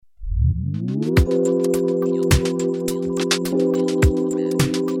Curiosity.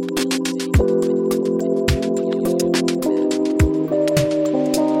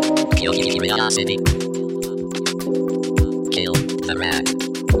 Kill the rat.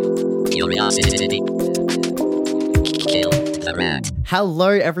 Curiosity. Kill the rat. Hello,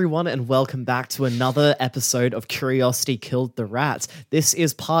 everyone, and welcome back to another episode of Curiosity Killed the Rat. This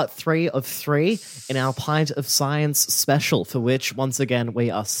is part 3 of 3 in our Pint of Science special, for which, once again, we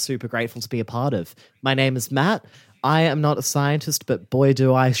are super grateful to be a part of. My name is Matt. I am not a scientist, but boy,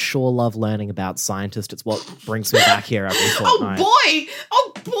 do I sure love learning about scientists. It's what brings me back here every fortnight.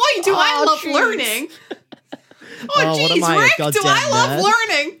 Oh boy, do I love learning. What am I, a Rick, goddamn do I love nerd?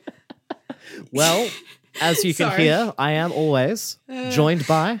 learning. Well, as you can Sorry. hear, I am always joined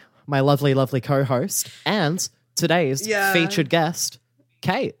by my lovely, lovely co-host and today's featured guest,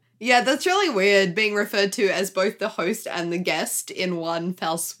 Kate. Yeah, that's really weird being referred to as both the host and the guest in one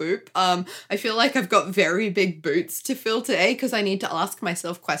fell swoop. I feel like I've got very big boots to fill today because I need to ask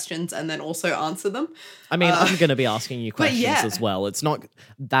myself questions and then also answer them. I mean, I'm going to be asking you questions as well. It's not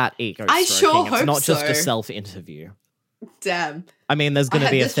that ego-stroking. I sure it's hope not just a so. self-interview. Damn. I mean, there's going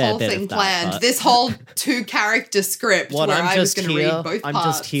to be a fair bit of that. Planned. But This whole 2-character script what where I'm I was just going to here, read both I'm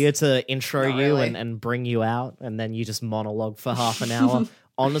parts. just here to intro Not you really. and bring you out, and then you just monologue for half an hour.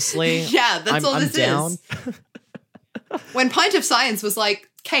 Honestly, Yeah, that's all I'm this down. is. When Pint of Science was like,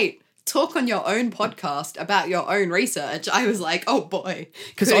 Kate, talk on your own podcast about your own research, I was like, oh boy,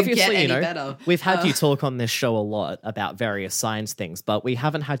 Because could it obviously, get you any know, better? we've had you talk on this show a lot about various science things, but we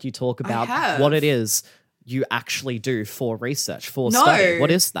haven't had you talk about have. what it is you actually do for research, for study.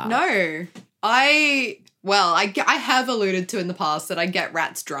 What is that? No. I have alluded to in the past that I get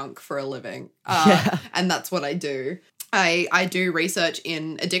rats drunk for a living. And that's what I do. I do research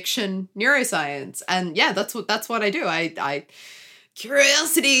in addiction neuroscience, and yeah, that's what I do. My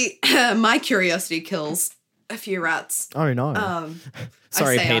curiosity kills a few rats. Oh, no.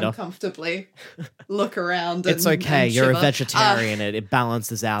 Sorry, I say Peter. uncomfortably, look around. It's and, okay. and You're a shiver. vegetarian. It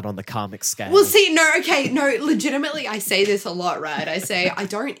balances out on the karmic scale. Well, see, no, legitimately, I say this a lot, right? I say I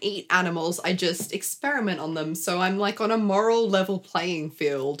don't eat animals, I just experiment on them. So I'm like on a moral level playing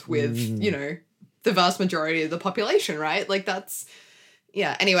field with, the vast majority of the population, right? Like that's,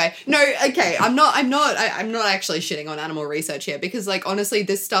 yeah. Anyway, no, okay, I'm not actually shitting on animal research here because, like, honestly,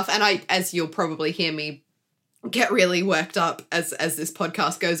 this stuff, and as you'll probably hear me get really worked up as this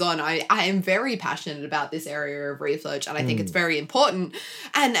podcast goes on, I am very passionate about this area of research, and I think it's very important.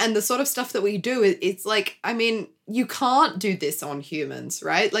 And the sort of stuff that we do, it's like, I mean, you can't do this on humans,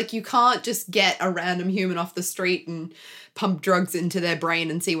 right? Like, you can't just get a random human off the street and pump drugs into their brain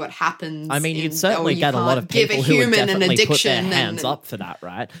and see what happens. I mean, you'd certainly get a lot of people who would definitely put their hands up for that,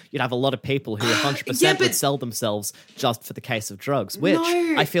 right? You'd have a lot of people who 100% would sell themselves just for the case of drugs, which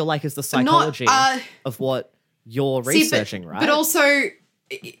I feel like is the psychology of what you're researching, right? But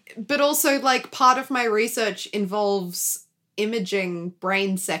also, like, part of my research involves imaging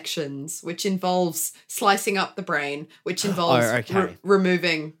brain sections, which involves slicing up the brain, which involves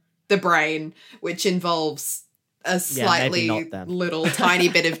removing the brain, which involves a slightly little tiny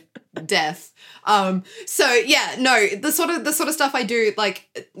bit of death. So yeah, no, the sort of stuff I do, like,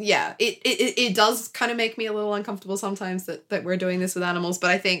 yeah, it does kind of make me a little uncomfortable sometimes that we're doing this with animals, but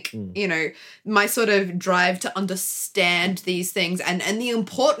I think, my sort of drive to understand these things and the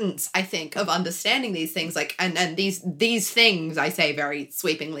importance, I think, of understanding these things, like, and these things, I say very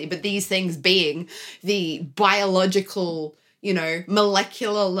sweepingly, but these things being the biological,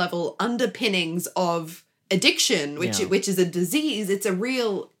 molecular level underpinnings of addiction, which is a disease. It's a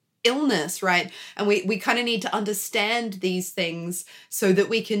real illness, right? And we kind of need to understand these things so that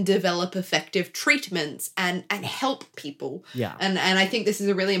we can develop effective treatments and help people. Yeah. And I think this is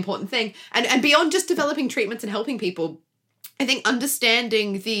a really important thing. And beyond just developing treatments and helping people, I think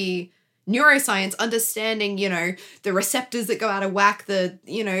understanding the neuroscience, understanding, the receptors that go out of whack,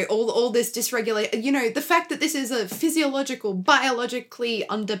 all this dysregulation, the fact that this is a physiological, biologically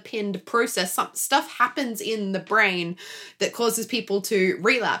underpinned process. Some stuff happens in the brain that causes people to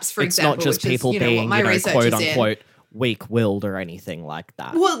relapse, for example. It's not just people being, quote unquote, weak-willed or anything like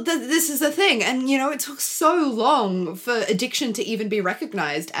that. Well, this is the thing. And, it took so long for addiction to even be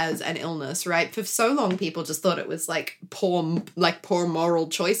recognized as an illness, right? For so long, people just thought it was like poor moral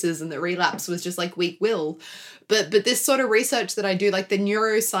choices and that relapse was just like weak will. But this sort of research that I do, like the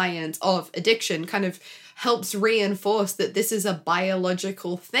neuroscience of addiction, kind of helps reinforce that this is a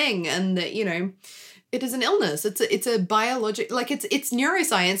biological thing and that, it is an illness. It's a biologic, like it's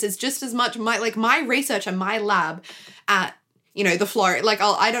neuroscience. It's just as much my research and my lab at the Florey, like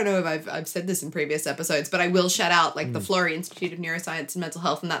I don't know if I've said this in previous episodes, but I will shout out like the Florey Institute of Neuroscience and Mental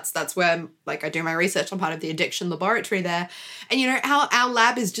Health, and that's where like I do my research. I'm part of the addiction laboratory there, and our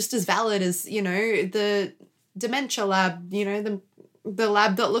lab is just as valid as the dementia lab, the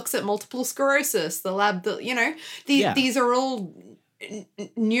lab that looks at multiple sclerosis, the lab that these are all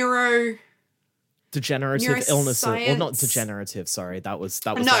neuro. Degenerative illnesses, or not degenerative. Sorry, that was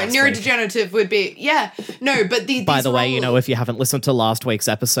no neurodegenerative would be but these. By the way, if you haven't listened to last week's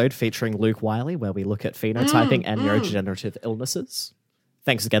episode featuring Luke Wiley, where we look at phenotyping and neurodegenerative illnesses.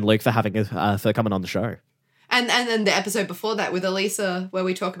 Thanks again, Luke, for for coming on the show. And then the episode before that with Elisa, where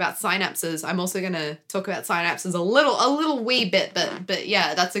we talk about synapses. I'm also going to talk about synapses a little wee bit, but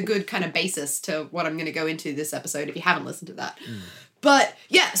yeah, that's a good kind of basis to what I'm going to go into this episode. If you haven't listened to that. But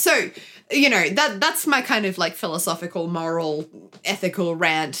yeah, so, that's my kind of like philosophical, moral, ethical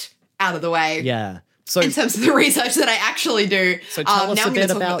rant out of the way. Yeah. So in terms of the research that I actually do. So tell us now a bit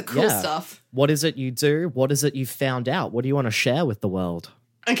about the cool stuff. What is it you do? What is it you found out? What do you want to share with the world?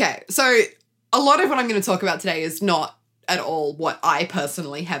 Okay, so a lot of what I'm going to talk about today is not at all what I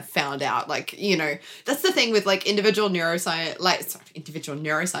personally have found out. Like, that's the thing with like individual neuroscience, not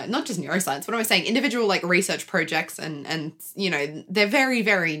just neuroscience. What am I saying? Individual like research projects and they're very,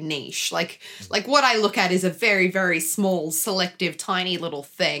 very niche. Like what I look at is a very, very small, selective, tiny little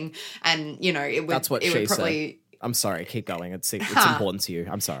thing. And, it would, that's what it she would probably... said. I'm sorry. Keep going. It's important to you.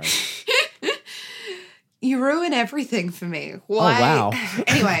 I'm sorry. You ruin everything for me. Why? Oh, wow.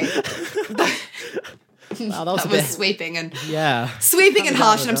 Anyway... Wow, that was sweeping and sweeping and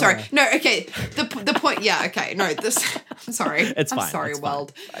harsh. And I'm sorry. No, okay. The point. Yeah, okay. No, this. I'm sorry. It's fine. I'm sorry,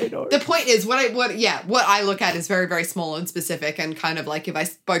 world. I know. The point is what I look at is very, very small and specific, and kind of like if I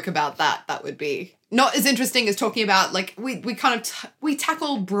spoke about that would be not as interesting as talking about like we we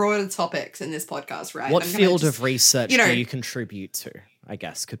tackle broader topics in this podcast, right? What field of research do you contribute to? I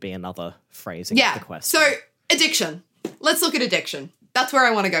guess could be another phrasing of the question. So addiction. Let's look at addiction. That's where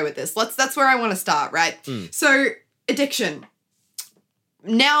I want to go with this. That's where I want to start, right? So addiction.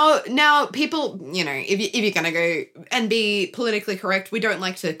 Now people, if you're going to go and be politically correct, we don't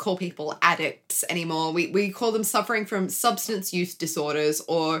like to call people addicts anymore. We call them suffering from substance use disorders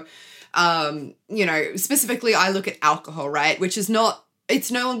or, specifically I look at alcohol, right? Which is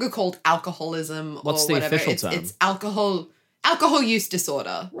it's no longer called alcoholism or What's the whatever. Official term? It's alcohol use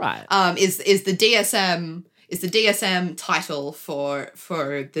disorder. Right. Is the DSM... is the DSM title for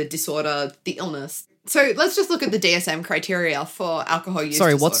the disorder, the illness. So let's just look at the DSM criteria for alcohol use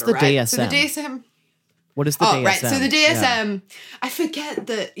disorder. Sorry, what's the DSM? So the DSM... What is the DSM? Right. So the DSM, I forget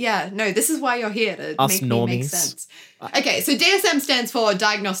that, this is why you're here, to make me make sense. Okay, so DSM stands for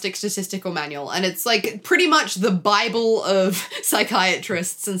Diagnostic Statistical Manual, and it's like pretty much the Bible of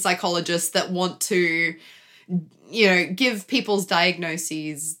psychiatrists and psychologists that want to, give people's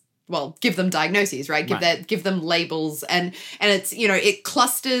diagnoses... Well, give them diagnoses, right? Give them labels, and it's it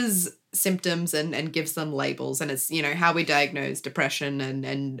clusters symptoms and gives them labels, and it's how we diagnose depression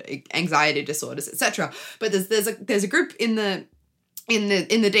and anxiety disorders, etc. But there's a group in the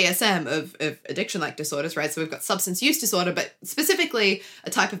DSM of addiction-like disorders, right? So we've got substance use disorder, but specifically a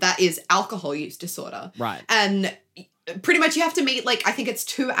type of that is alcohol use disorder, right? And pretty much you have to meet I think it's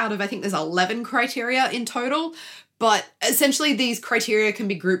 2 out of there's 11 criteria in total. But essentially these criteria can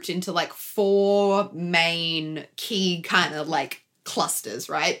be grouped into 4 main key kind of clusters,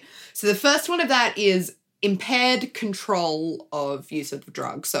 right? So the first one of that is impaired control of use of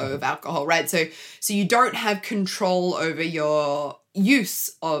drugs, so of alcohol, right? So you don't have control over your use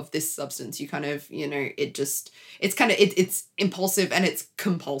of this substance. You kind of, it's impulsive and it's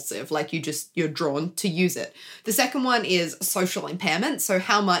compulsive. You're drawn to use it. The second one is social impairment. So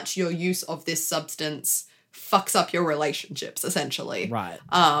how much your use of this substance fucks up your relationships, essentially. Right.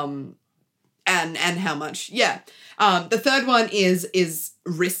 And how much, the third one is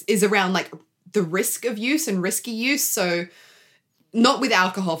around the risk of use and risky use. So not with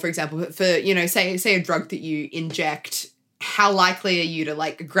alcohol, for example, but for, say a drug that you inject, how likely are you to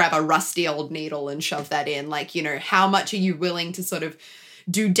grab a rusty old needle and shove that in? How much are you willing to sort of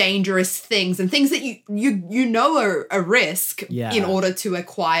do dangerous things and things that you are a risk in order to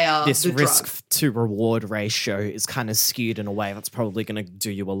acquire this the risk drug. To reward ratio is kind of skewed in a way that's probably going to do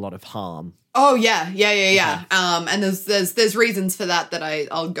you a lot of harm. Oh yeah. And there's reasons for that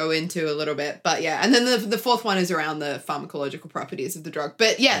I'll go into a little bit, but and then the fourth one is around the pharmacological properties of the drug.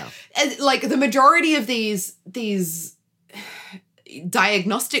 But the majority of these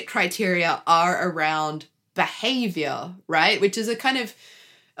diagnostic criteria are around behavior, right? Which is it's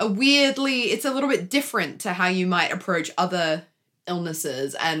a little bit different to how you might approach other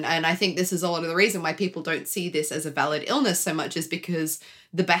illnesses. And I think this is a lot of the reason why people don't see this as a valid illness so much, is because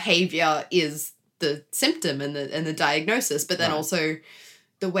the behavior is the symptom and the diagnosis, but then also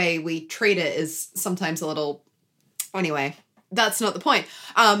the way we treat it is sometimes a little, anyway, that's not the point.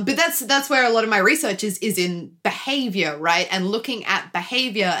 But that's where a lot of my research is in behavior, right? And looking at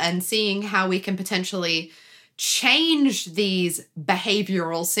behavior and seeing how we can potentially change these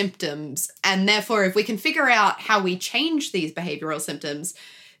behavioral symptoms. And therefore, if we can figure out how we change these behavioral symptoms,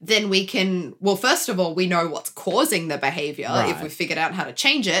 then we can, well, first of all, we know what's causing the behavior if we've figured out how to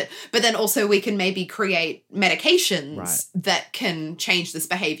change it. But then also we can maybe create medications that can change this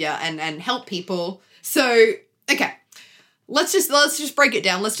behavior and help people. So, okay. Let's just break it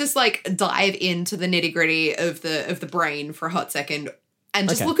down. Let's just like dive into the nitty-gritty of the brain for a hot second and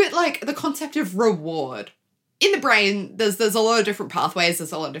just look at like the concept of reward. In the brain, there's a lot of different pathways.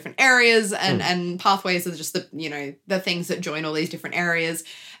 There's a lot of different areas, and pathways are just the things that join all these different areas,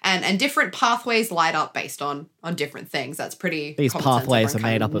 and different pathways light up based on different things. That's pretty. These pathways are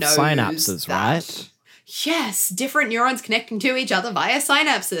made up of synapses, right? Yes, different neurons connecting to each other via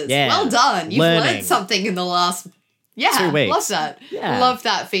synapses. Yeah. Well done. You've learned something in the last 2 weeks. Love that. Yeah. Love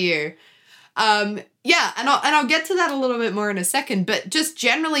that for you. And I'll get to that a little bit more in a second, but just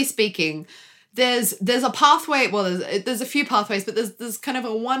generally speaking, there's a pathway, well, there's a few pathways, but there's kind of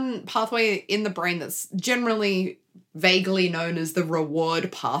a one pathway in the brain that's generally vaguely known as the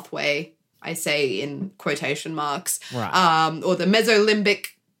reward pathway, I say in quotation marks, or the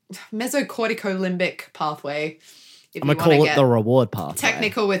mesocorticolimbic pathway. I'm going to call it the reward pathway.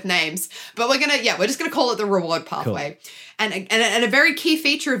 Technical with names. But we're just going to call it the reward pathway. Cool. And a very key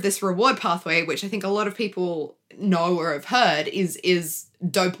feature of this reward pathway, which I think a lot of people know or have heard, is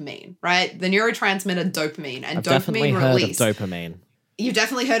dopamine, right? The neurotransmitter dopamine. And I've dopamine definitely release. Heard of dopamine. You've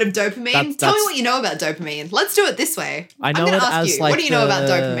definitely heard of dopamine? Tell me what you know about dopamine. Let's do it this way. I know it as like, what do you know about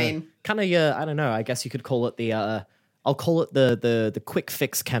dopamine? Kind of I don't know, I guess you could call it I'll call it the quick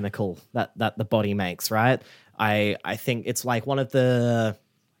fix chemical that the body makes, right? I think it's like one of the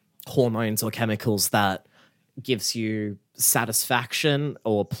hormones or chemicals that gives you satisfaction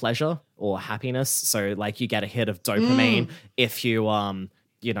or pleasure or happiness. So like you get a hit of dopamine if you I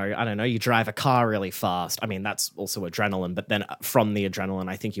don't know, you drive a car really fast. I mean, that's also adrenaline, but then from the adrenaline,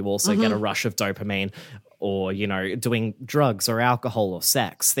 I think you also get a rush of dopamine, or, doing drugs or alcohol or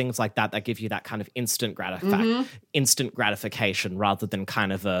sex, things like that give you that kind of instant gratification rather than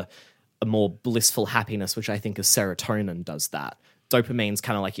kind of a more blissful happiness, which I think is serotonin does that. Dopamine's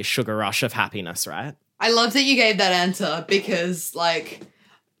kind of like your sugar rush of happiness, right? I love that you gave that answer because, like,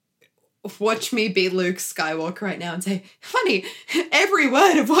 watch me be Luke Skywalker right now and say, honey, every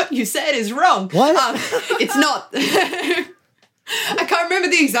word of what you said is wrong. What? It's not. I can't remember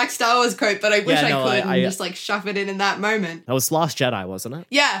the exact Star Wars quote, but I wish I could and just, like, shove it in that moment. That was Last Jedi, wasn't it?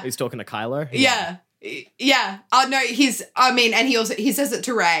 Yeah. He's talking to Kylo? Yeah. No, he says it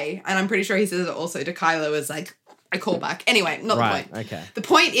to Rey, and I'm pretty sure he says it also to Kylo as, like, a callback. Anyway, not the point. Okay. The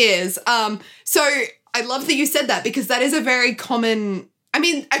point is, so I love that you said that because that is a very common... I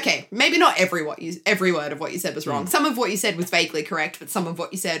mean, okay, maybe not every word of what you said was wrong. Some of what you said was vaguely correct, but some of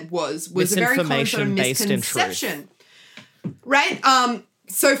what you said was a very common sort of misconception. Right?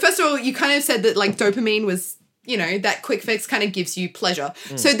 So first of all, you kind of said that like dopamine was, that quick fix kind of gives you pleasure.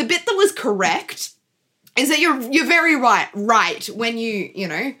 So the bit that was correct is that you're very right when you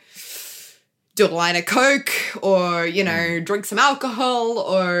do a line of Coke or, drink some alcohol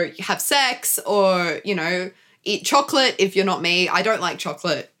or have sex or, eat chocolate. If you're not me, I don't like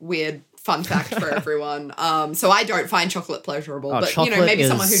chocolate. Weird fun fact for everyone. So I don't find chocolate pleasurable, but maybe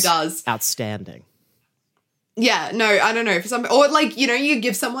someone who does. Outstanding. Yeah, no, I don't know. For some, or like, you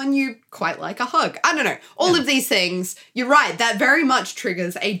give someone you quite like a hug. I don't know. All of these things, you're right, that very much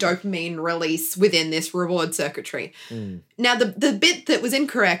triggers a dopamine release within this reward circuitry. Now, the bit that was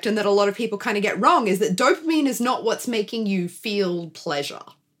incorrect and that a lot of people kind of get wrong is that dopamine is not what's making you feel pleasure.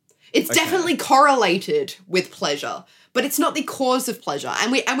 It's definitely correlated with pleasure, but it's not the cause of pleasure.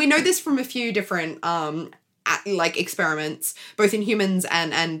 And we know this from a few different experiments, both in humans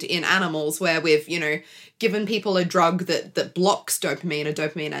and in animals, where we've, given people a drug that blocks dopamine, a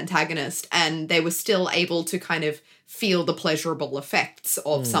dopamine antagonist, and they were still able to kind of feel the pleasurable effects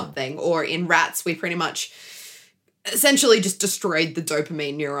of something. Or in rats, we pretty much essentially just destroyed the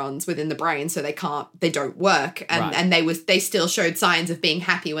dopamine neurons within the brain, so they don't work, and they still showed signs of being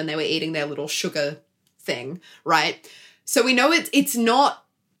happy when they were eating their little sugar thing, right? So we know it's not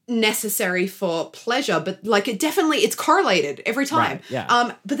necessary for pleasure, but like it's correlated every time. Right,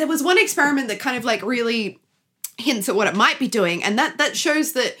 yeah. But there was one experiment that kind of like really hints at what it might be doing, and that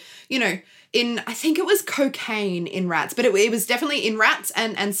shows that I think it was cocaine in rats, but it was definitely in rats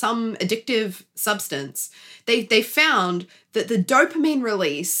and some addictive substance. They found that the dopamine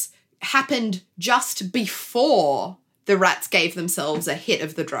release happened just before the rats gave themselves a hit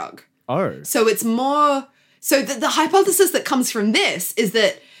of the drug. Oh. So it's more... So the hypothesis that comes from this is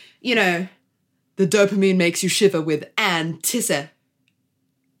that, you know, the dopamine makes you shiver with anticipation.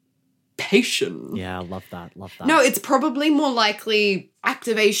 Yeah, I love that. No, it's probably more likely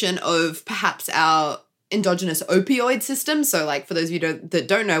activation of perhaps our endogenous opioid system. So, like, for those of you that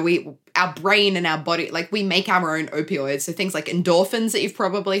don't know, our brain and our body, like, we make our own opioids. So things like endorphins that you've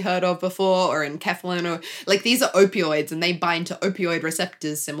probably heard of before, or enkephalin, or like these are opioids, and they bind to opioid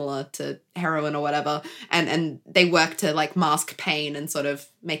receptors similar to heroin or whatever, and they work to like mask pain and sort of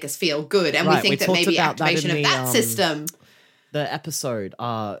make us feel good. And we think that maybe activation of that system. The episode,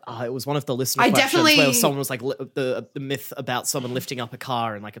 it was one of the listener questions where someone was like the myth about someone lifting up a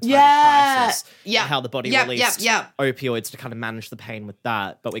car in like a time of crisis. Yeah. How the body released opioids to kind of manage the pain with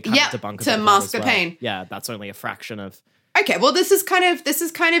that, but we kind of debunk to mask the pain. Yeah, that's only a fraction of. Okay, well, this is kind of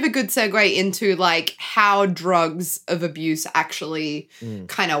a good segue into like how drugs of abuse actually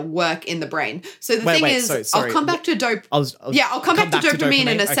kind of work in the brain. So the thing is, sorry. I'll come back to dope. I'll come back to dopamine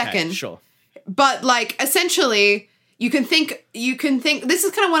in a second. Sure. But like essentially. You can think, this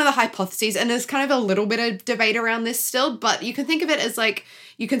is kind of one of the hypotheses, and there's kind of a little bit of debate around this still, but you can think of it as like,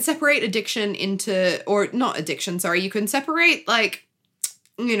 you can separate addiction into, or not addiction, sorry, you can separate like,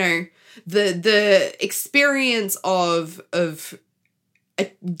 you know, the experience of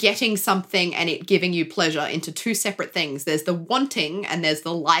getting something and it giving you pleasure into two separate things. There's the wanting and there's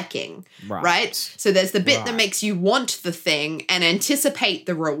the liking, right? So there's the bit that makes you want the thing and anticipate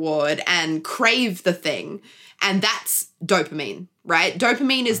the reward and crave the thing. And that's dopamine, right?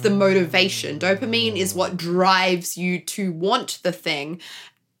 Dopamine is the motivation. Dopamine is what drives you to want the thing.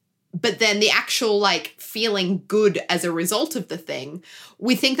 But then the actual like feeling good as a result of the thing,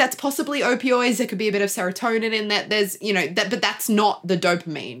 we think that's possibly opioids. There could be a bit of serotonin in that. There's, you know, that, but that's not the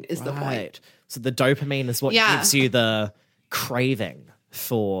dopamine is the point. So the dopamine is what gives you the craving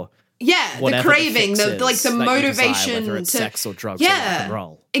for the craving, the motivation desire, whether it's sex or drugs or rock and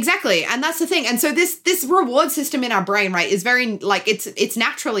roll. Exactly. And that's the thing. And so this reward system in our brain, right, is very like it's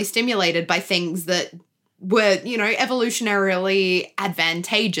naturally stimulated by things that were, you know, evolutionarily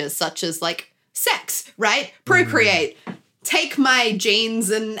advantageous, such as like sex, right? Procreate. Take my genes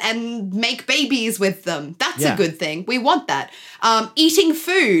and make babies with them. That's a good thing. We want that. Eating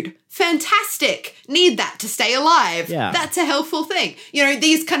food. Fantastic. Need that to stay alive. Yeah. That's a helpful thing. You know,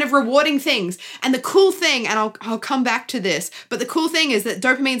 these kind of rewarding things. And the cool thing, and I'll come back to this, but the cool thing is that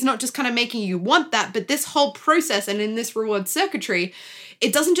dopamine's not just kind of making you want that, but this whole process and in this reward circuitry,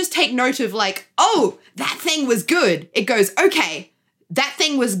 it doesn't just take note of like, oh, that thing was good. It goes, okay, that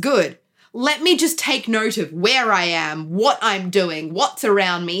thing was good. Let me just take note of where I am, what I'm doing, what's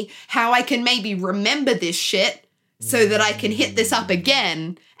around me, how I can maybe remember this shit so that I can hit this up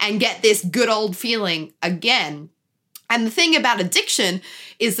again and get this good old feeling again. And the thing about addiction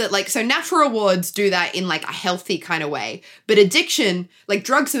is that like, so natural rewards do that in like a healthy kind of way, but addiction, like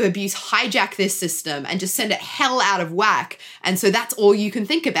drugs of abuse hijack this system and just send it hell out of whack. And so that's all you can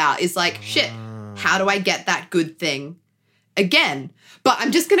think about is like, shit, how do I get that good thing again? But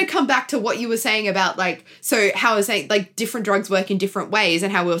I'm just going to come back to what you were saying about like, so how I was saying like different drugs work in different ways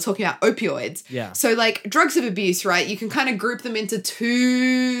and how we were talking about opioids. Yeah. So like drugs of abuse, right? You can kind of group them into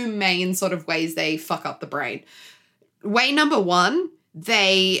two main sort of ways they fuck up the brain. Way number one,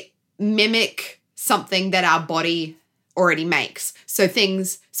 they mimic something that our body already makes. So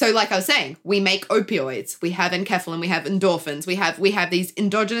like I was saying, we make opioids. We have enkephalin, we have endorphins, we have these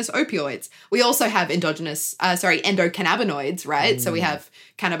endogenous opioids. We also have endocannabinoids, right? So we have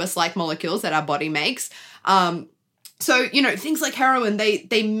cannabis-like molecules that our body makes. So, you know, things like heroin,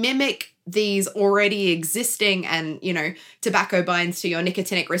 they mimic these already existing, and, you know, tobacco binds to your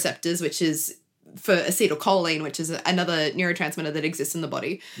nicotinic receptors, which is for acetylcholine, which is another neurotransmitter that exists in the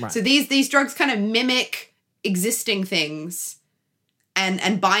body. Right. So these drugs kind of mimic existing things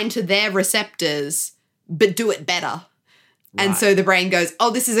and bind to their receptors, but do it better. Right. And so the brain goes, oh,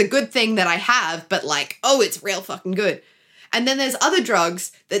 this is a good thing that I have, but like, oh, it's real fucking good. And then there's other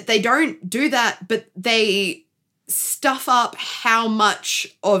drugs that they don't do that, but they stuff up how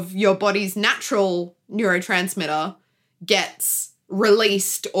much of your body's natural neurotransmitter gets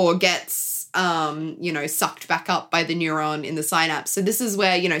released or gets, sucked back up by the neuron in the synapse. So this is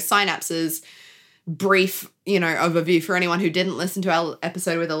where, you know, synapses, brief, you know, overview for anyone who didn't listen to our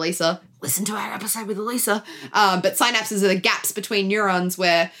episode with Elisa. Listen to our episode with Elisa. But synapses are the gaps between neurons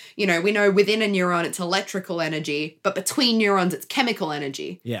where, you know, we know within a neuron it's electrical energy, but between neurons it's chemical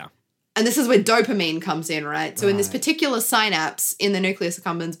energy. Yeah. and this is where dopamine comes in, right? So in this particular synapse in the nucleus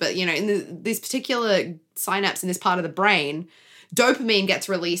accumbens, but, you know, in this particular synapse in this part of the brain, dopamine gets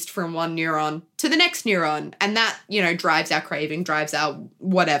released from one neuron to the next neuron, and that, you know, drives our craving, drives our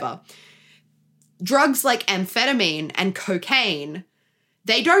whatever. Drugs like amphetamine and cocaine,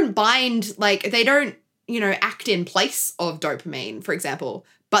 they don't bind, like, they don't, you know, act in place of dopamine, for example,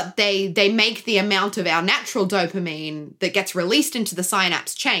 but they make the amount of our natural dopamine that gets released into the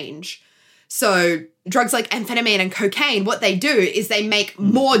synapse change. So drugs like amphetamine and cocaine, what they do is they make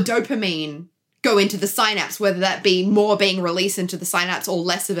more dopamine go into the synapse, whether that be more being released into the synapse or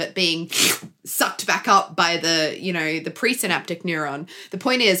less of it being sucked back up by the, you know, the presynaptic neuron. The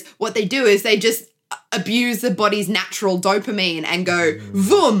point is, what they do is they just abuse the body's natural dopamine and go,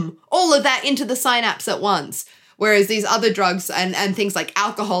 vroom, all of that into the synapse at once. Whereas these other drugs and things like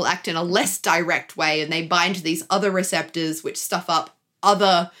alcohol act in a less direct way, and they bind to these other receptors which stuff up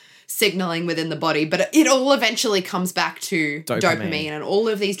other signaling within the body. But it all eventually comes back to dopamine, and all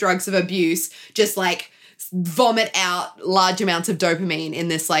of these drugs of abuse just like vomit out large amounts of dopamine in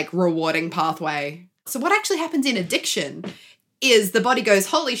this like rewarding pathway. So what actually happens in addiction is the body goes,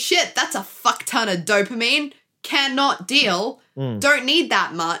 holy shit, that's a fuck ton of dopamine. Cannot deal. Don't need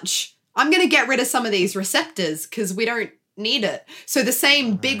that much. I'm going to get rid of some of these receptors because we don't need it. So the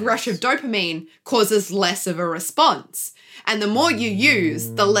same big rush of dopamine causes less of a response. And the more you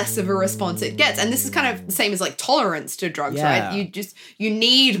use, the less of a response it gets. And this is kind of the same as like tolerance to drugs, right? You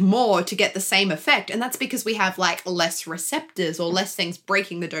need more to get the same effect. And that's because we have like less receptors or less things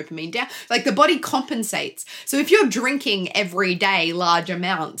breaking the dopamine down. Like the body compensates. So if you're drinking every day large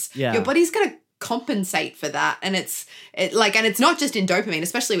amounts, your body's going to compensate for that. And it's not just in dopamine,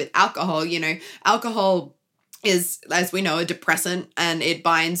 especially with alcohol. You know, alcohol is, as we know, a depressant, and it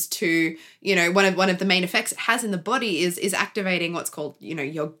binds to, you know, one of the main effects it has in the body is activating what's called, you know,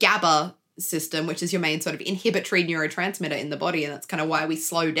 your GABA system, which is your main sort of inhibitory neurotransmitter in the body, and that's kind of why we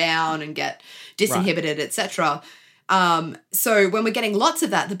slow down and get disinhibited, etc. So when we're getting lots of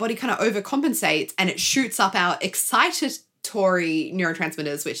that, the body kind of overcompensates and it shoots up our excitatory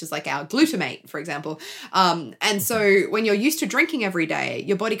neurotransmitters, which is like our glutamate, for example. And so when you're used to drinking every day,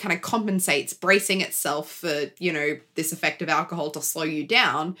 your body kind of compensates, bracing itself for, you know, this effect of alcohol to slow you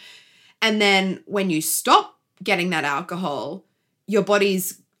down. And then when you stop getting that alcohol, your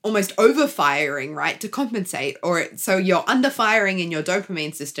body's almost overfiring, right, to compensate. So you're underfiring in your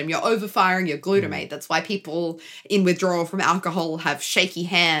dopamine system, you're overfiring your glutamate. That's why people in withdrawal from alcohol have shaky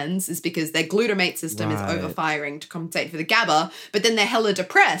hands, is because their glutamate system is overfiring to compensate for the GABA, but then they're hella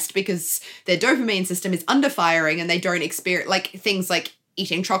depressed because their dopamine system is underfiring and they don't experience, like, things like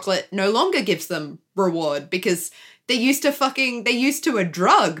eating chocolate no longer gives them reward because they're used to a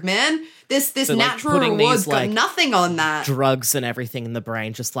drug, man. This so natural like reward's got nothing on that. Drugs and everything in the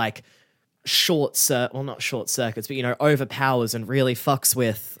brain just like not short circuits, but, you know, overpowers and really fucks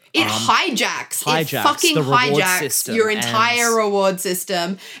with. It hijacks. It fucking hijacks your entire reward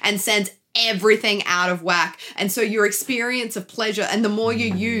system and sends everything out of whack. And so your experience of pleasure, and the more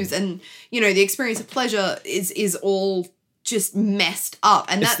you use, and, you know, the experience of pleasure is all just messed up.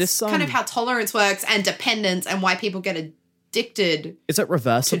 And that's kind of how tolerance works, and dependence, and why people get addicted. Is it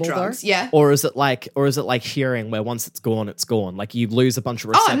reversible to drugs? Though? Yeah. Or is it like hearing, where once it's gone, it's gone? Like you lose a bunch of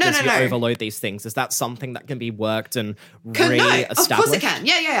receptors, you overload these things. Is that something that can be worked and re-established? Of course it can.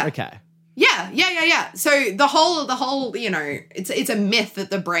 Yeah. Okay. Yeah. So the whole, you know, it's a myth that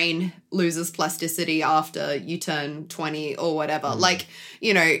the brain loses plasticity after you turn 20 or whatever. Like,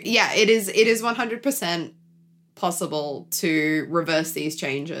 you know, yeah, it is 100% possible to reverse these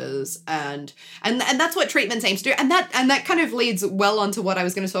changes, and that's what treatment aims to do, and that kind of leads well onto what I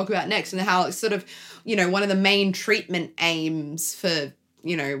was going to talk about next, and how it's sort of, you know, one of the main treatment aims for,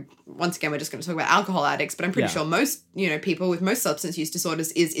 you know, once again, we're just going to talk about alcohol addicts, but I'm pretty sure most, you know, people with most substance use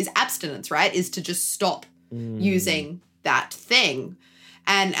disorders is abstinence, right? Is to just stop using that thing.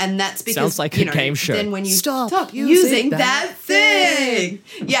 And that's because, sounds like, you know, a game show. Then when you stop using that thing.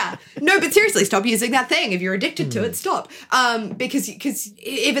 Yeah. No, but seriously, stop using that thing. If you're addicted to it, stop. Because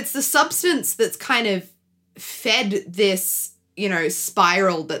if it's the substance that's kind of fed this, you know,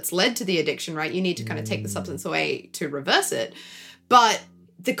 spiral that's led to the addiction, right? You need to kind of take the substance away to reverse it. But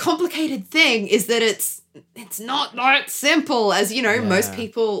the complicated thing is that it's not that simple, as, you know, most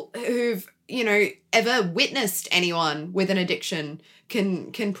people who've, you know, ever witnessed anyone with an addiction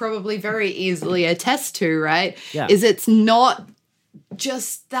can probably very easily attest to, right? Yeah. Is it's not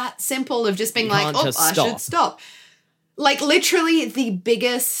just that simple of just being like, oh, I should stop. Like, literally the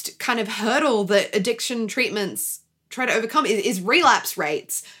biggest kind of hurdle that addiction treatments try to overcome is relapse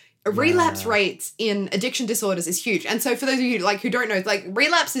rates. relapse rates in addiction disorders is huge. And so for those of you who don't know,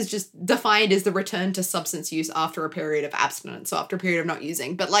 relapse is just defined as the return to substance use after a period of abstinence, so after a period of not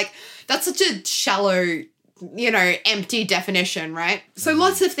using. But that's such a shallow, empty definition, right? So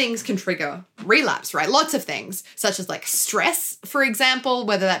lots of things can trigger relapse, right? Lots of things, such as stress, for example,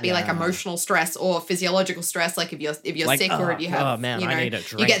 whether that be emotional stress or physiological stress, if you're sick or if you have, I need a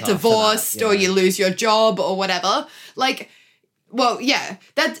drink, you get divorced or you lose your job or whatever. Well, yeah,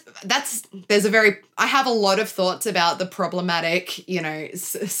 I have a lot of thoughts about the problematic,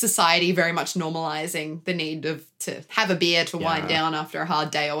 society very much normalizing the need to have a beer to wind down after a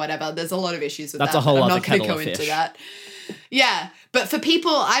hard day or whatever. There's a lot of issues with that. That's a whole other I'm not going to go fish. into that. Yeah, but for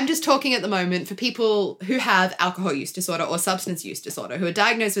people, I'm just talking at the moment for people who have alcohol use disorder or substance use disorder, who are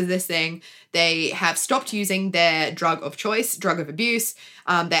diagnosed with this thing. They have stopped using their drug of choice, drug of abuse.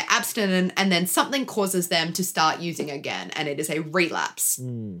 They're abstinent, and then something causes them to start using again, and it is a relapse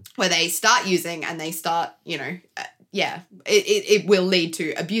where they start using and they start, it will lead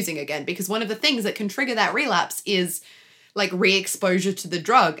to abusing again, because one of the things that can trigger that relapse is re-exposure to the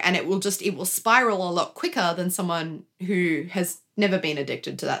drug, and it will spiral a lot quicker than someone who has never been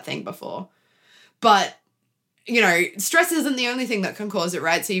addicted to that thing before. But stress isn't the only thing that can cause it,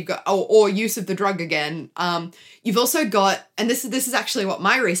 right? So you've got or use of the drug again. You've also got, and this is actually what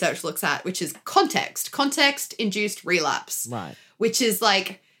my research looks at, which is context induced relapse, right? Which is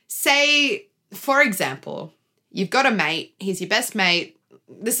say, for example, you've got a mate, he's your best mate.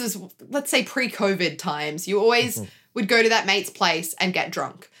 This is, let's say, pre-COVID times. You always would go to that mate's place and get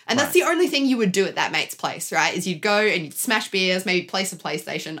drunk. And that's the only thing you would do at that mate's place, right? Is you'd go and you'd smash beers, maybe play some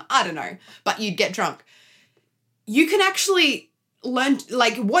PlayStation, I don't know, but you'd get drunk. You can actually learn,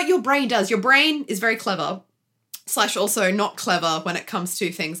 what your brain does. Your brain is very clever, / also not clever when it comes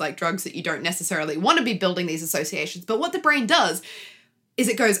to things like drugs that you don't necessarily want to be building these associations. But what the brain does is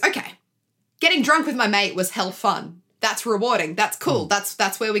it goes, okay, getting drunk with my mate was hell fun. That's rewarding. That's cool.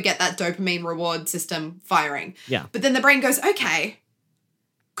 That's where we get that dopamine reward system firing. Yeah. But then the brain goes, okay,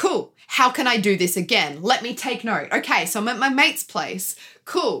 cool. How can I do this again? Let me take note. Okay, so I'm at my mate's place.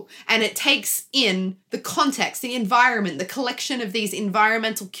 Cool. And it takes in the context, the environment, the collection of these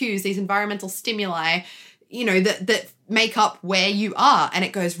environmental cues, these environmental stimuli, that make up where you are. And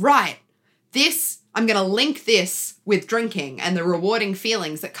it goes, right, I'm going to link this with drinking and the rewarding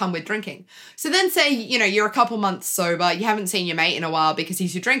feelings that come with drinking. So then say, you're a couple months sober, you haven't seen your mate in a while because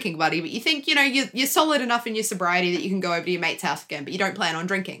he's your drinking buddy, but you think, you're solid enough in your sobriety that you can go over to your mate's house again, but you don't plan on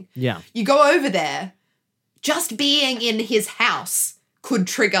drinking. Yeah. You go over there, just being in his house could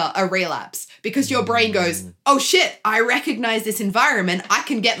trigger a relapse because your brain goes, oh shit, I recognize this environment. I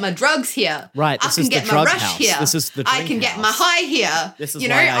can get my drugs here. Right. I can get my rush here. This is the drink I can get house. my high here. This is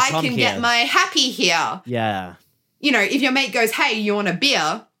why I come can here. get my happy here. Yeah. If your mate goes, hey, you want a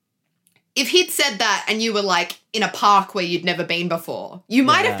beer? If he'd said that and you were in a park where you'd never been before, you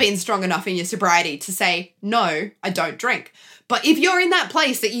might have been strong enough in your sobriety to say, no, I don't drink. But if you're in that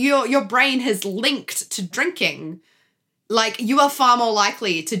place that your brain has linked to drinking, you are far more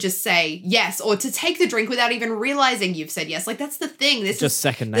likely to just say yes or to take the drink without even realizing you've said yes. That's the thing. This just is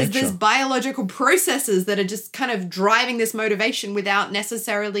second nature. There's biological processes that are just kind of driving this motivation without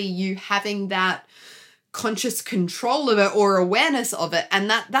necessarily you having that conscious control of it or awareness of it.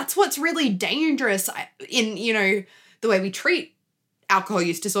 And that's what's really dangerous in, the way we treat alcohol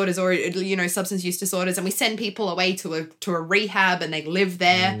use disorders or, substance use disorders. And we send people away to a rehab and they live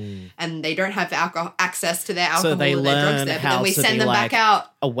there and they don't have access to their alcohol so they or their drugs learn there. But how then we to send be them back out.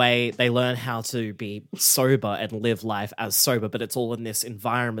 They learn how to be sober and live life as sober, but it's all in this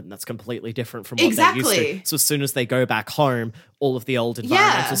environment that's completely different from what they're used to. So as soon as they go back home, all of the old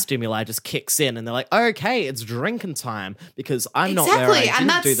environmental stimuli just kicks in and they're like, okay, it's drinking time because I'm not where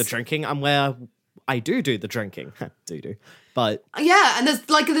I do the drinking. I'm where I do the drinking. do. But yeah, and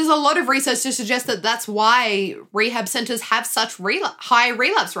there's a lot of research to suggest that that's why rehab centers have such high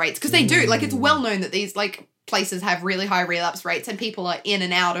relapse rates, because they do. It's well known that these places have really high relapse rates and people are in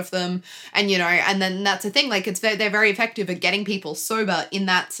and out of them, and and then that's the thing. They're very effective at getting people sober in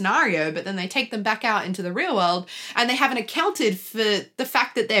that scenario, but then they take them back out into the real world and they haven't accounted for the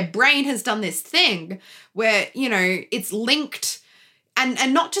fact that their brain has done this thing where it's linked.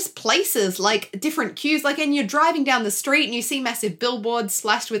 And not just places, different cues, and you're driving down the street and you see massive billboards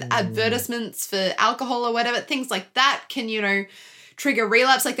splashed with advertisements for alcohol or whatever, things like that can, trigger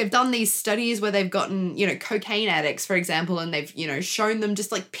relapse. They've done these studies where they've gotten, cocaine addicts, for example, and they've, shown them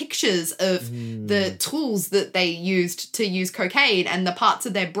just pictures of the tools that they used to use cocaine and the parts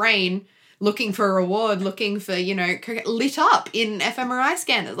of their brain looking for a reward, looking for, lit up in fMRI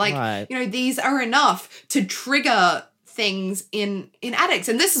scanners. These are enough to trigger things in addicts.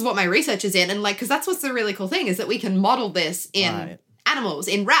 And this is what my research is in. And like, because that's what's the really cool thing, is that we can model this in animals,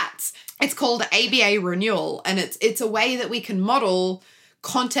 in rats. It's called ABA renewal, and it's a way that we can model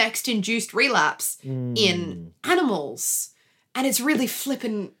context-induced relapse in animals. And it's really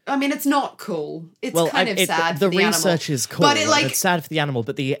flippin'. I mean, it's not cool. It's kind of sad for the animal. The research is cool, but it's sad for the animal,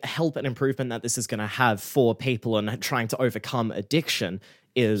 but the help and improvement that this is going to have for people and trying to overcome addiction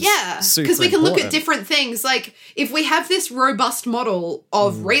is super because we can look at different things. Like, if we have this robust model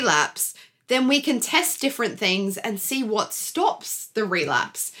of relapse, then we can test different things and see what stops the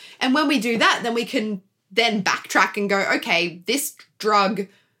relapse. And when we do that, then we can then backtrack and go, okay, this drug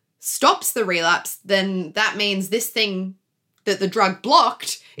stops the relapse, then that means this thing that the drug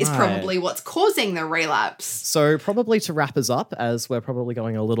blocked is probably what's causing the relapse. So probably to wrap us up, as we're probably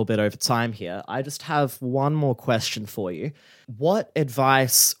going a little bit over time here, I just have one more question for you. What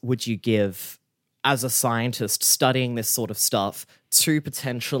advice would you give as a scientist studying this sort of stuff to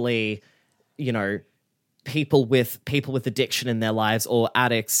potentially, you know, people with addiction in their lives or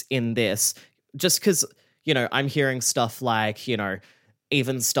addicts in this? Just because, you know, I'm hearing stuff like, you know,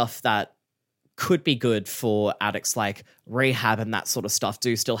 even stuff that could be good for addicts like rehab and that sort of stuff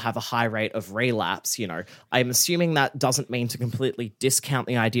do still have a high rate of relapse, you know. I'm assuming that doesn't mean to completely discount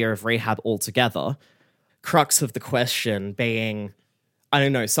the idea of rehab altogether. Crux of the question being, I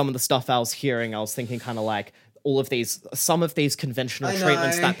don't know, some of the stuff I was hearing, I was thinking kind of like some of these conventional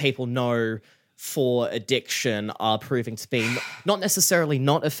treatments that people know for addiction are proving to be not necessarily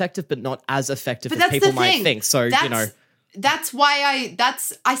not effective, but not as effective as people might think. So, you know. That's why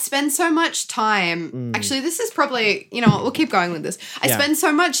I spend so much time. Actually, this is probably, you know what, we'll keep going with this. I spend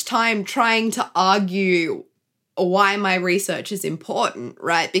so much time trying to argue why my research is important,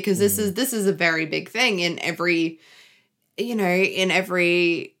 right? Because this is a very big thing in every, you know, in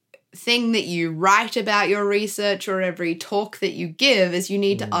every thing that you write about your research or every talk that you give, is you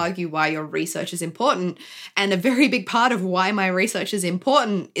need to argue why your research is important. And a very big part of why my research is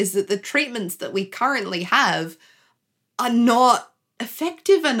important is that the treatments that we currently have are not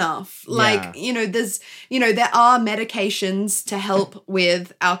effective enough. Like, you know, there are medications to help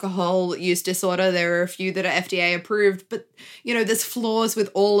with alcohol use disorder. There are a few that are FDA approved, but, you know, there's flaws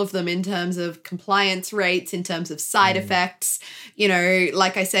with all of them in terms of compliance rates, in terms of side effects. You know,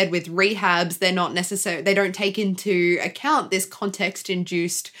 like I said, with rehabs, they're not necessary. They don't take into account this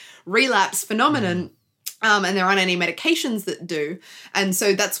context-induced relapse phenomenon. And there aren't any medications that do. And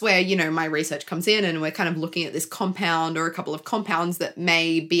so that's where, you know, my research comes in, and we're kind of looking at this compound or a couple of compounds that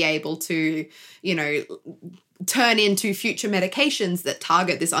may be able to, you know, turn into future medications that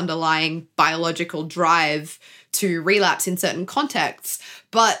target this underlying biological drive to relapse in certain contexts.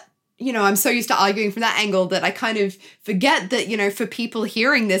 But, you know, I'm so used to arguing from that angle that I kind of forget that, you know, for people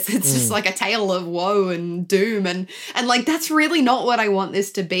hearing this, it's just like a tale of woe and doom. And like, that's really not what I want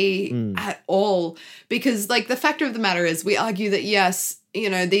this to be at all. Because, like, the fact of the matter is, we argue that, yes, you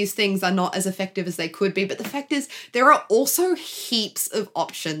know, these things are not as effective as they could be. But the fact is, there are also heaps of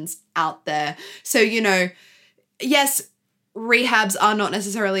options out there. So, you know, yes, rehabs are not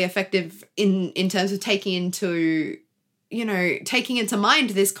necessarily effective in terms of taking into mind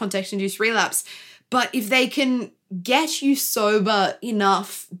this context-induced relapse. But if they can get you sober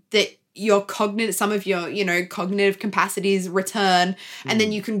enough that some of your, you know, cognitive capacities return, and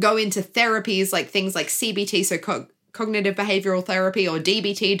then you can go into therapies like things like CBT, so cognitive behavioral therapy, or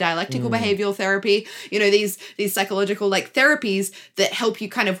DBT, dialectical behavioral therapy, you know, these psychological like therapies that help you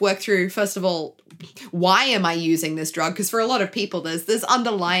kind of work through, first of all, why am I using this drug? Because for a lot of people, there's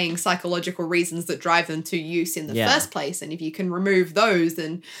underlying psychological reasons that drive them to use in the first place. And if you can remove those,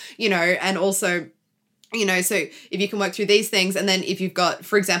 then, you know, and also, you know, so if you can work through these things, and then if you've got,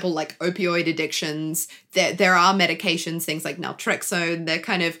 for example, like opioid addictions, there are medications, things like naltrexone, they're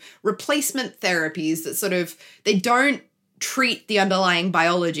kind of replacement therapies that sort of, they don't treat the underlying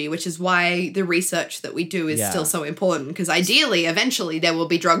biology, which is why the research that we do is still so important, because ideally, eventually, there will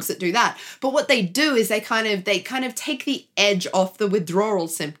be drugs that do that. But what they do is they kind of take the edge off the withdrawal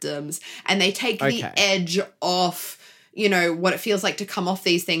symptoms, and they take the edge off, you know, what it feels like to come off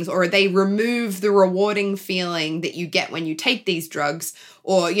these things, or they remove the rewarding feeling that you get when you take these drugs.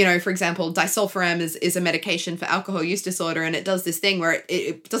 Or, you know, for example, disulfiram is a medication for alcohol use disorder, and it does this thing where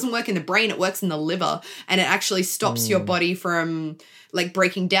it doesn't work in the brain, it works in the liver, and it actually stops your body from like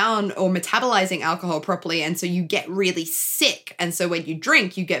breaking down or metabolizing alcohol properly, and so you get really sick. And so when you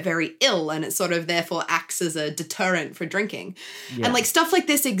drink, you get very ill, and it sort of therefore acts as a deterrent for drinking. And like stuff like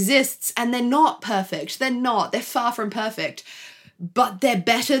this exists, and they're not perfect. They're far from perfect. but they're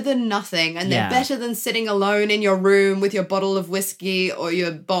better than nothing, and they're better than sitting alone in your room with your bottle of whiskey or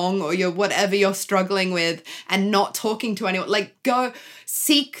your bong or your whatever you're struggling with and not talking to anyone. Like, go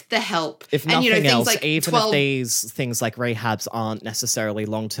seek the help. If nothing else, like even if these things like rehabs aren't necessarily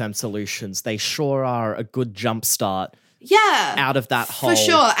long-term solutions, they sure are a good jumpstart out of that hole, for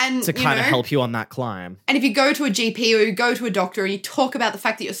sure, and to kind of help you on that climb. And if you go to a GP or you go to a doctor and you talk about the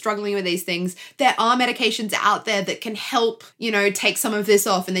fact that you're struggling with these things, there are medications out there that can help, take some of this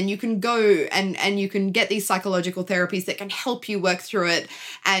off, and then you can go and you can get these psychological therapies that can help you work through it.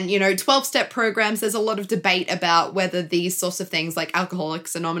 And 12-step programs, there's a lot of debate about whether these sorts of things like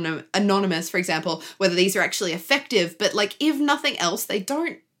Alcoholics Anonymous, for example, whether these are actually effective, but like if nothing else, they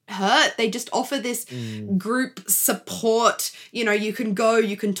don't hurt. They just offer this group support. You can go,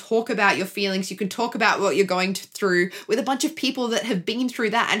 you can talk about your feelings, you can talk about what you're going through with a bunch of people that have been through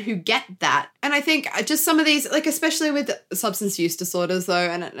that and who get that. And I think just some of these, like especially with substance use disorders though,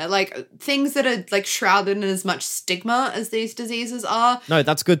 and like things that are like shrouded in as much stigma as these diseases are. No,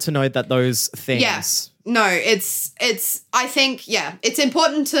 that's good to know that those things... No, it's I think, it's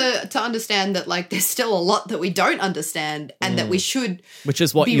important to understand that like there's still a lot that we don't understand and that we should which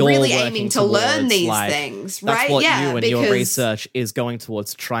is what be you're really aiming to towards, learn these like, things, that's right? What you and your research is going towards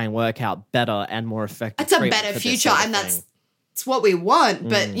to try and work out better and more effective. It's a better future, and that's what we want.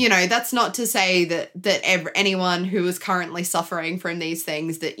 But that's not to say that anyone who is currently suffering from these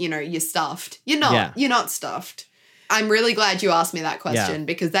things that you're stuffed. You're not. You're not stuffed. I'm really glad you asked me that question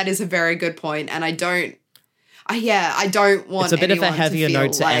because that is a very good point, and I don't want. It's a bit of a heavier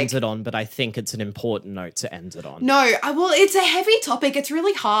note to end it on, but I think it's an important note to end it on. No, well, it's a heavy topic. It's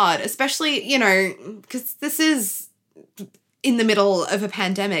really hard, especially because this is in the middle of a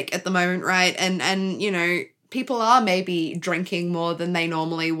pandemic at the moment, right? And people are maybe drinking more than they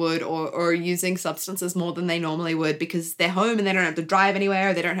normally would or using substances more than they normally would because they're home and they don't have to drive anywhere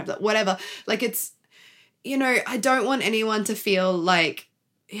or they don't have to whatever. Like it's. I don't want anyone to feel like,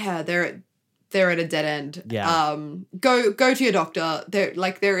 they're at a dead end. Yeah. Go to your doctor.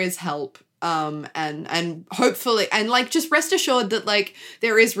 There is help. And hopefully, and like, just rest assured that like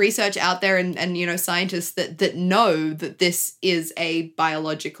there is research out there and scientists that know that this is a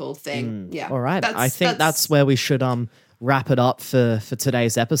biological thing. Yeah. All right. I think that's where we should wrap it up for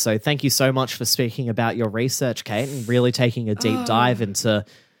today's episode. Thank you so much for speaking about your research, Kate, and really taking a deep dive into,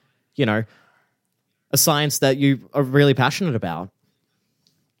 a science that you are really passionate about.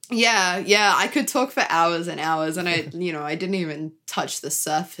 Yeah, I could talk for hours and hours, and I didn't even touch the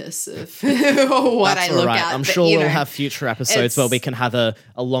surface of what I look at. I'm sure we'll have future episodes where we can have a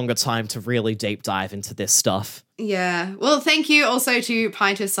longer time to really deep dive into this stuff. Yeah. Well, thank you also to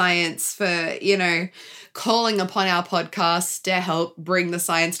Pint of Science for, calling upon our podcast to help bring the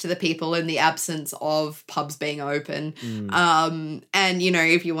science to the people in the absence of pubs being open. And,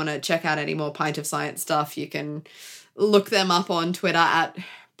 if you want to check out any more Pint of Science stuff, you can look them up on Twitter at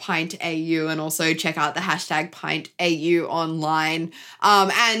PintAU and also check out the hashtag PintAU online.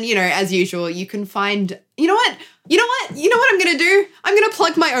 And, as usual, you can find... You know what I'm going to do? I'm going to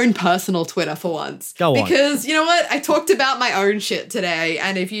plug my own personal Twitter for once. Go on. Because, you know what? I talked about my own shit today,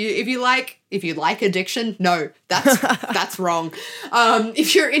 and if you like addiction, no, that's wrong.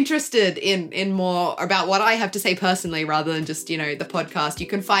 If you're interested in more about what I have to say personally rather than just, the podcast, you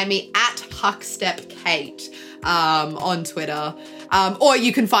can find me at HuckstepKate on Twitter. Or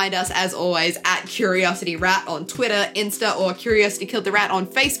you can find us, as always, at Curiosity Rat on Twitter, Insta, or Curiosity Killed the Rat on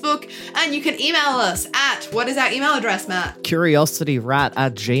Facebook. And you can email us at, what is our email address, Matt?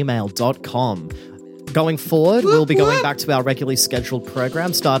 curiosityrat@gmail.com. Going forward, we'll be going back to our regularly scheduled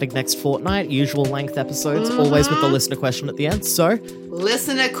program starting next fortnight. Usual length episodes, always with the listener question at the end. So,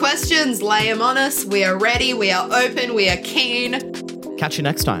 listener questions, lay them on us. We are ready. We are open. We are keen. Catch you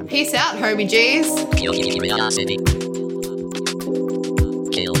next time. Peace out, homie G's. Curiosity.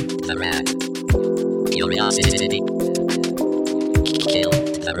 Kill the rat. Curiosity. Kill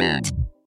the rat.